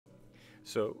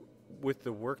So with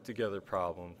the work together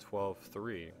problem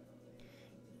 12.3,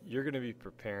 you're going to be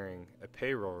preparing a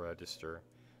payroll register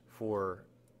for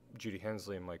Judy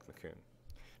Hensley and Mike McCoon.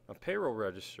 Now, payroll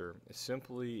register is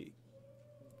simply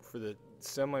for the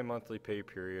semi-monthly pay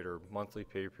period or monthly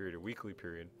pay period or weekly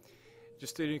period,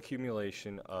 just an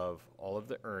accumulation of all of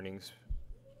the earnings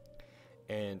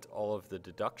and all of the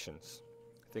deductions,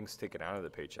 things taken out of the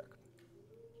paycheck.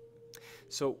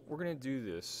 So we're going to do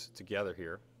this together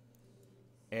here,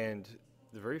 and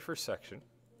the very first section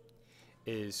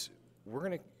is we're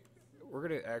going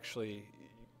to actually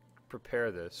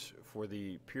prepare this for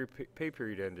the pay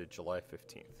period ended July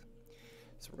 15th.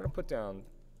 So we're going to put down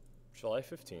July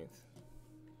 15th,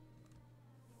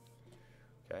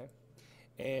 okay,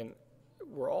 and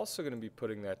we're also going to be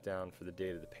putting that down for the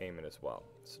date of the payment as well,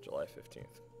 so July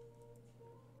 15th.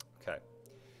 Okay,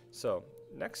 so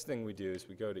next thing we do is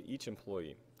we go to each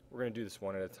employee. We're going to do this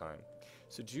one at a time.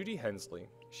 So Judy Hensley,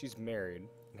 she's married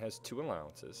and has 2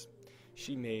 allowances.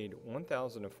 She made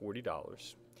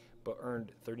 $1,040 but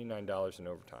earned $39 in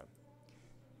overtime.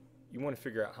 You want to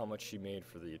figure out how much she made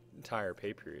for the entire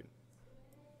pay period.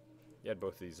 You add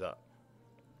both of these up.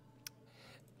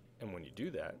 And when you do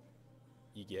that,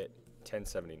 you get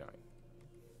 $1,079.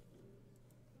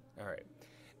 All right.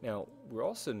 Now, we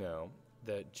also know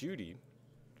that Judy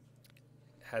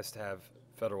has to have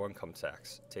federal income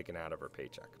tax taken out of her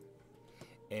paycheck.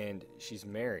 And she's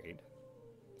married,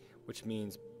 which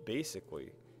means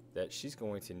basically that she's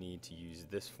going to need to use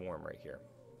this form right here.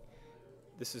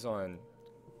 This is in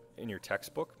your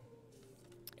textbook,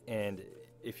 and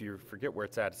if you forget where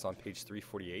it's on page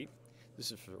 348.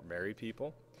 This is for married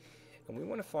people, and we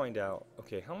want to find out,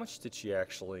 okay, how much did she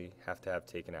actually have to have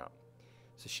taken out?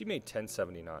 So she made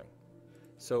 $1,079.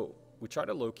 So we try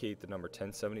to locate the number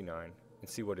 1079 and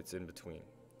see what it's in between.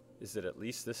 Is it at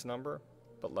least this number,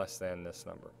 but less than this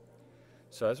number?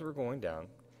 So as we're going down,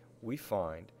 we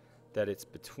find that it's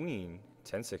between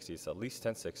 1060, it's at least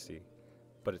 1060,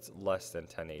 but it's less than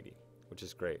 1080, which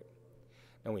is great.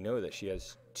 And we know that she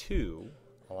has 2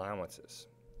 allowances.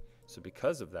 So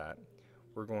because of that,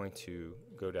 we're going to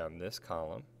go down this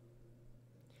column,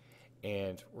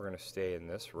 and we're going to stay in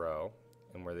this row,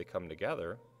 and where they come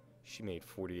together, she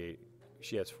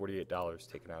has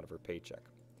 $48 taken out of her paycheck.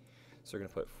 So we're going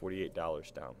to put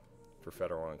 $48 down for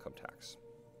federal income tax.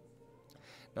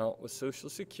 Now with Social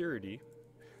Security,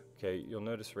 okay, you'll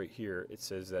notice right here it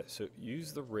says that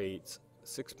use the rates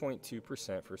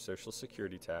 6.2% for Social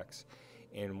Security tax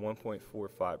and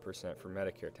 1.45% for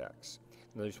Medicare tax.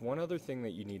 Now there's one other thing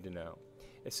that you need to know.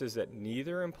 It says that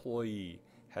neither employee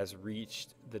has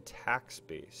reached the tax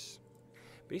base.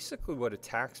 Basically what a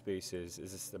tax base is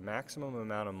it's the maximum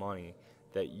amount of money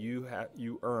that you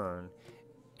earn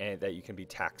and that you can be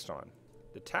taxed on.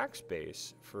 The tax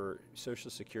base for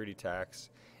Social Security tax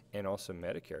and also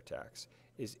Medicare tax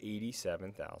is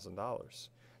 $87,000.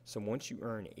 So once you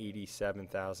earn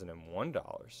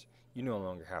 $87,001, you no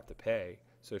longer have to pay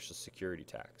Social Security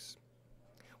tax,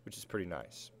 which is pretty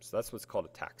nice. So that's what's called a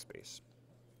tax base.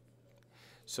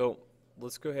 So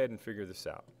let's go ahead and figure this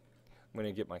out. I'm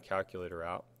going to get my calculator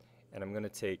out, and I'm going to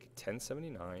take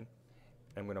 1079, and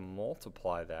I'm going to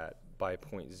multiply that by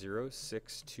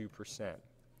 0.062%,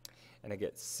 and I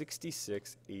get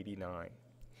 6689.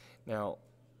 Now,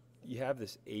 you have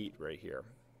this 8 right here.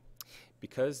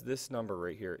 Because this number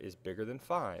right here is bigger than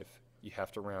 5, you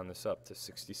have to round this up to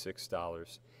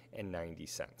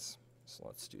 $66.90. So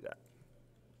let's do that.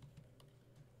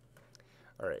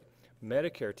 All right,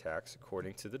 Medicare tax,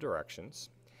 according to the directions,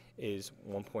 is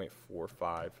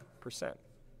 1.45%.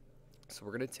 So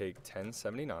we're going to take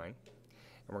 1079 and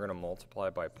we're going to multiply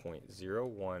by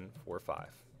 0.0145.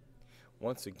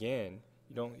 Once again,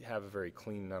 you don't have a very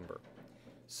clean number.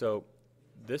 So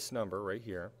this number right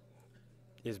here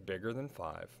is bigger than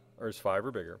 5, or is 5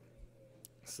 or bigger.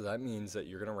 So that means that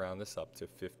you're going to round this up to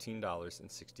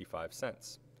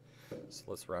 $15.65. So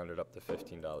let's round it up to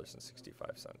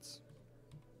 $15.65.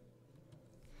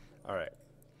 All right.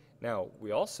 Now,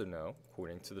 we also know,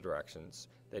 according to the directions,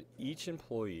 that each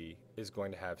employee is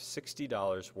going to have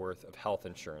 $60 worth of health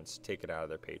insurance taken out of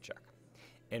their paycheck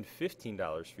and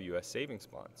 $15 for U.S. savings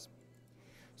bonds.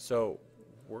 So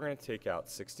we're going to take out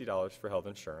 $60 for health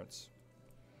insurance,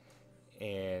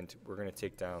 and we're going to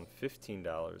take down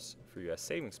 $15 for U.S.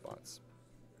 savings bonds.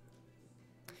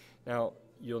 Now,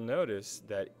 you'll notice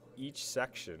that each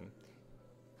section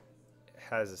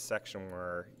has a section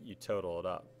where you total it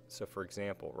up. So for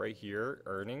example, right here,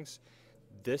 earnings,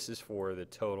 this is for the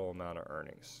total amount of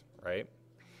earnings, right?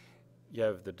 You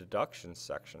have the deductions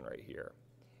section right here.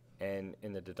 And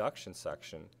in the deduction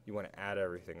section, you want to add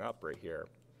everything up right here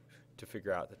to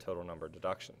figure out the total number of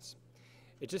deductions.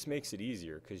 it just makes it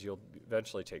easier because you'll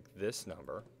eventually take this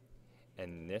number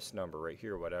and this number right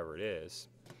here, whatever it is,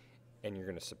 and you're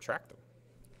going to subtract them.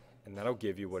 And that'll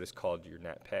give you what is called your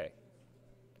net pay.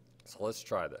 So let's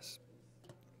try this.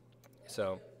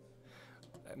 So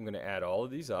I'm going to add all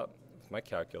of these up with my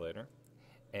calculator,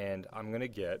 and I'm going to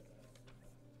get,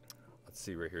 let's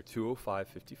see right here,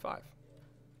 205.55.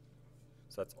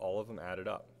 So that's all of them added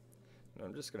up. And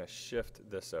I'm just going to shift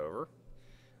this over.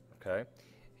 Okay.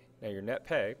 Now your net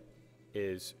pay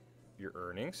is your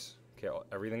earnings, okay,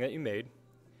 everything that you made,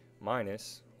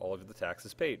 minus all of the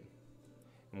taxes paid.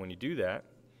 And when you do that,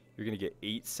 you're going to get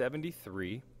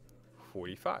 $873.45.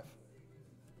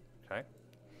 Okay.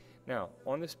 Now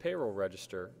on this payroll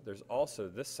register, there's also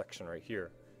this section right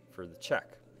here for the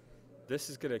check.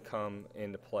 This is going to come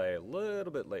into play a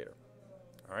little bit later.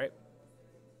 All right.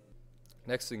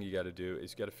 Next thing you got to do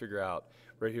is you got to figure out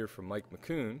right here from Mike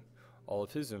McCoon all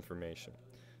of his information.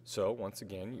 So once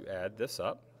again, you add this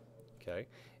up, okay,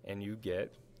 and you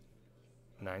get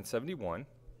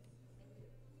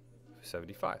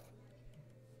 $971.75.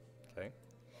 Okay.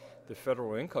 The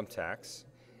federal income tax,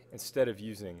 instead of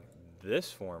using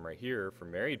this form right here for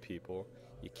married people,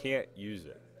 you can't use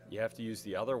it. You have to use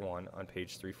the other one on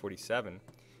page 347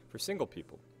 for single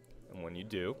people. And when you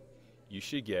do, you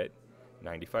should get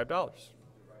 $95.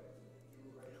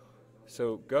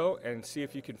 So go and see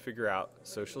if you can figure out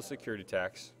Social Security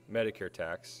tax, Medicare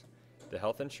tax. The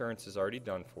health insurance is already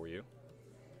done for you.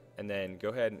 And then go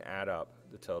ahead and add up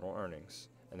the total earnings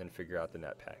and then figure out the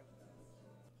net pay.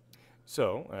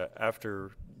 So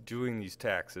after doing these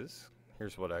taxes,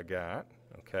 here's what I got.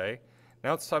 Okay.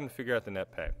 Now it's time to figure out the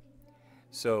net pay.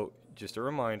 So just a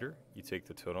reminder, you take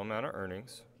the total amount of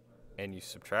earnings and you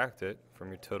subtract it from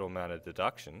your total amount of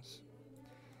deductions.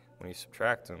 When you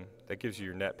subtract them, that gives you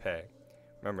your net pay.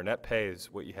 Remember, net pay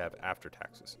is what you have after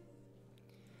taxes.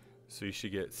 So you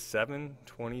should get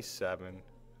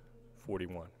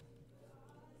 $727.41.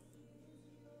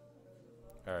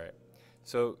 All right.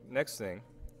 So next thing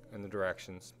in the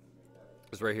directions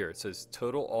is right here. It says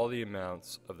total all the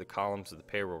amounts of the columns of the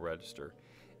payroll register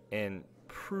and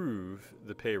prove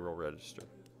the payroll register.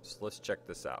 So let's check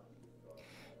this out.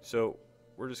 So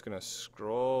we're just going to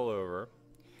scroll over,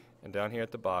 and down here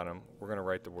at the bottom, we're going to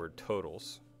write the word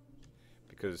totals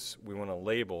because we want to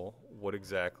label what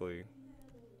exactly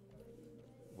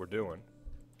we're doing.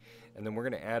 And then we're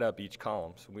going to add up each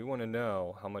column. So we want to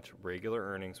know how much regular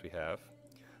earnings we have.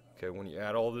 Okay, when you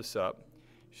add all this up,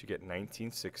 you should get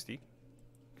 $1960.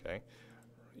 Okay,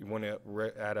 you want to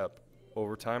add up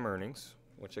overtime earnings,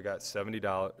 which I got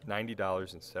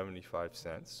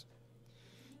 $90.75.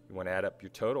 You want to add up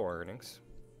your total earnings,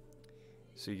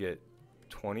 so you get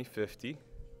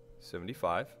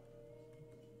 $20.50.75.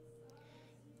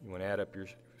 You want to add up your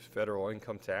federal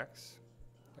income tax.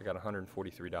 I got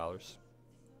 $143.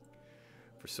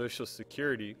 For Social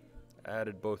Security, I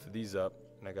added both of these up,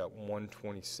 and I got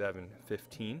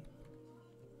 $127.15.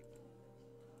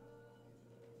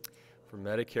 For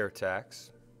Medicare tax,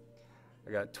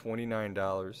 I got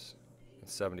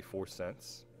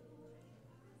 $29.74.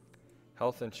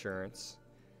 Health insurance,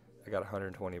 I got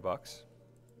 $120.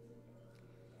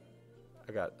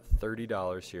 I got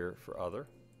 $30 here for other.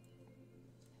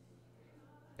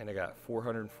 And I got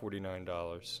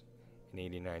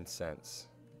 $449.89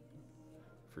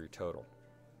 for your total.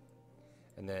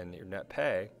 And then your net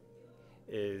pay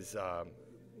is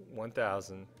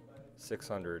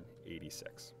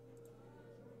 $1,686.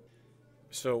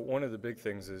 So one of the big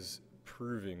things is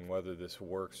proving whether this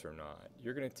works or not.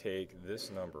 You're going to take this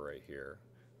number right here,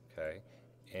 okay,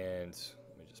 and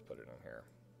let me just put it in here.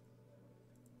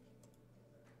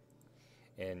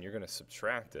 And you're going to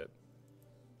subtract it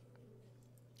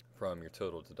from your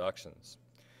total deductions.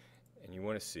 And you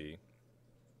want to see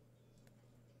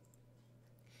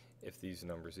if these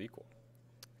numbers equal.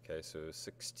 Okay, so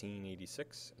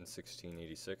 1686 and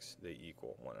 1686, they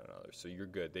equal one another. So you're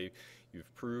good.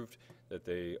 You've proved that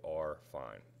they are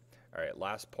fine. All right,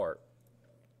 last part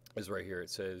is right here. It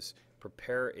says,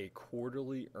 prepare a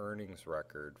quarterly earnings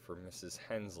record for Mrs.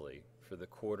 Hensley for the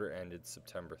quarter ended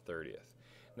September 30th.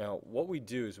 Now, what we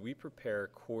do is we prepare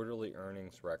quarterly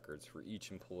earnings records for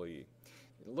each employee.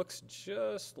 It looks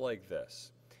just like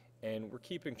this. And we're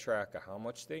keeping track of how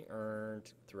much they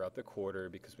earned throughout the quarter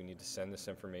because we need to send this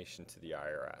information to the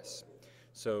IRS.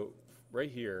 So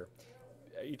right here,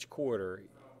 each quarter,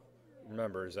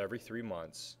 remember, is every 3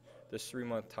 months. This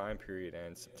 3-month time period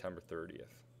ends September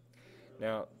 30th.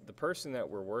 Now, the person that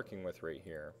we're working with right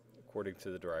here, according to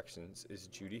the directions, is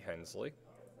Judy Hensley.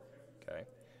 Okay,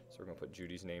 so we're going to put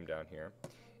Judy's name down here.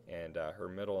 And her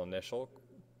middle initial,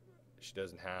 she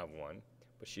doesn't have one,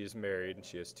 but she is married and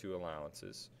she has 2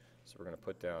 allowances. So we're going to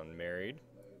put down married,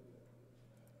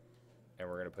 and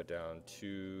we're going to put down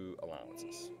 2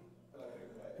 allowances.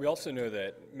 We also know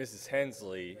that Mrs.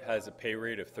 Hensley has a pay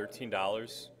rate of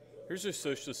 $13. Here's her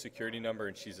social security number,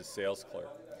 and she's a sales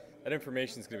clerk. That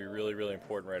information is going to be really, really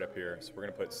important right up here. So we're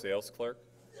going to put sales clerk,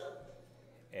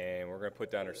 and we're going to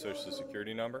put down her social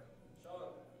security number,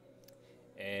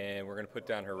 and we're going to put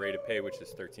down her rate of pay, which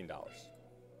is $13.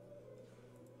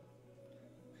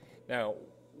 Now,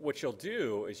 what you'll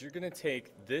do is you're going to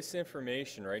take this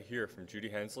information right here from Judy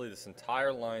Hensley, this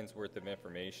entire line's worth of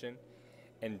information,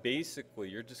 and basically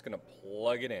you're just going to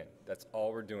plug it in. That's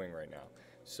all we're doing right now.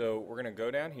 So we're going to go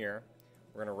down here.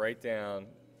 We're going to write down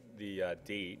the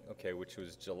date, okay, which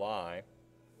was July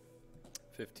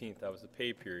 15th. That was the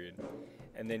pay period.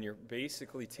 And then you're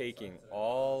basically taking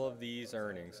all of these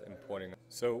earnings and putting them.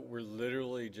 So we're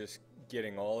literally just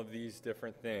getting all of these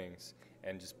different things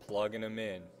and just plugging them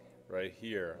in right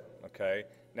here, okay?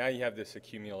 Now you have this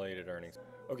accumulated earnings.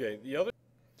 Okay,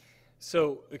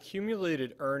 so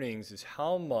accumulated earnings is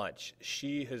how much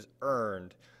she has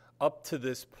earned up to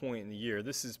this point in the year.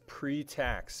 This is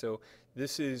pre-tax, so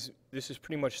this is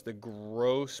pretty much the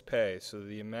gross pay, so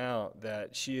the amount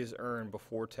that she has earned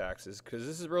before taxes, because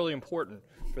this is really important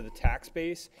for the tax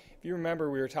base. If you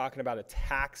remember, we were talking about a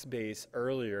tax base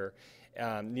earlier.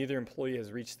 Neither employee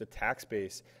has reached the tax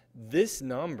base. This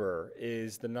number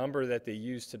is the number that they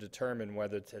use to determine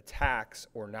whether to tax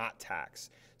or not tax.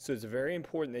 So it's very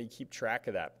important that you keep track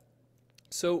of that.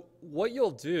 So what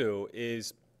you'll do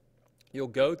is you'll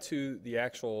go to the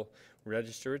actual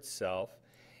register itself,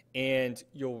 and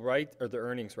you'll write, or the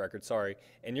earnings record, sorry,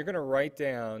 and you're going to write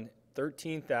down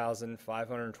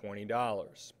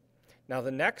 $13,520. Now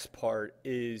the next part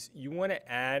is you want to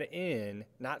add in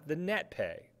not the net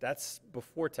pay, that's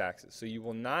before taxes, so you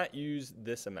will not use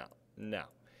this amount. No,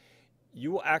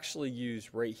 you will actually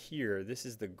use right here, this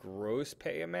is the gross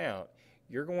pay amount.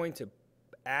 You're going to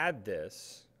add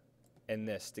this and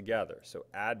this together, so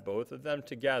add both of them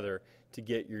together to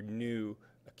get your new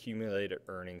accumulated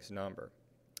earnings number.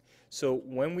 So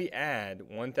when we add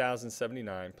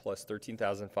 1,079 plus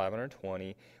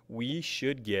 13,520, we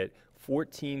should get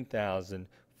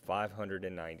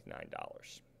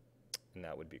 $14,599, and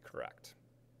that would be correct.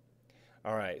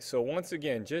 All right, so once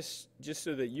again, just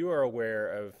so that you are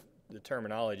aware of the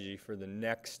terminology for the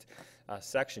next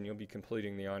section, you'll be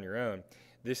completing the on your own.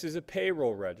 This is a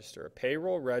payroll register. A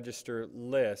payroll register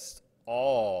lists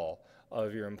all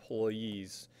of your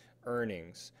employees'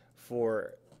 earnings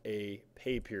for a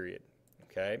pay period,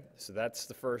 okay? So that's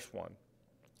the first one.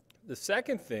 The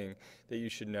second thing that you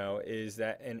should know is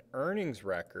that an earnings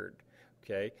record,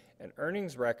 okay, an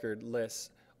earnings record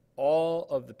lists all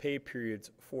of the pay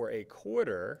periods for a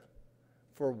quarter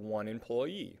for one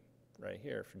employee, right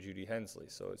here for Judy Hensley,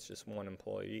 so it's just one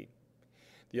employee.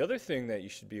 The other thing that you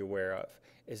should be aware of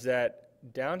is that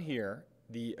down here,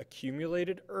 the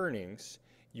accumulated earnings,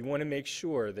 you want to make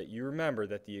sure that you remember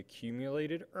that the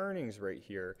accumulated earnings right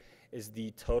here is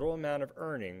the total amount of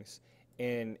earnings,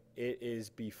 and it is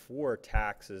before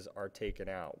taxes are taken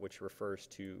out, which refers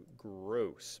to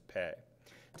gross pay.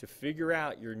 To figure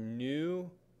out your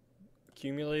new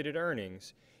accumulated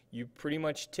earnings, you pretty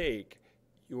much take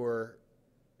your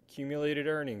accumulated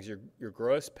earnings, your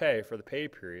gross pay for the pay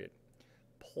period,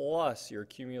 plus your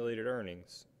accumulated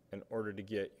earnings in order to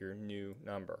get your new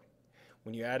number.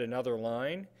 When you add another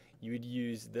line, you would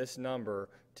use this number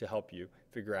to help you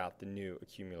figure out the new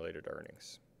accumulated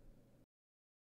earnings.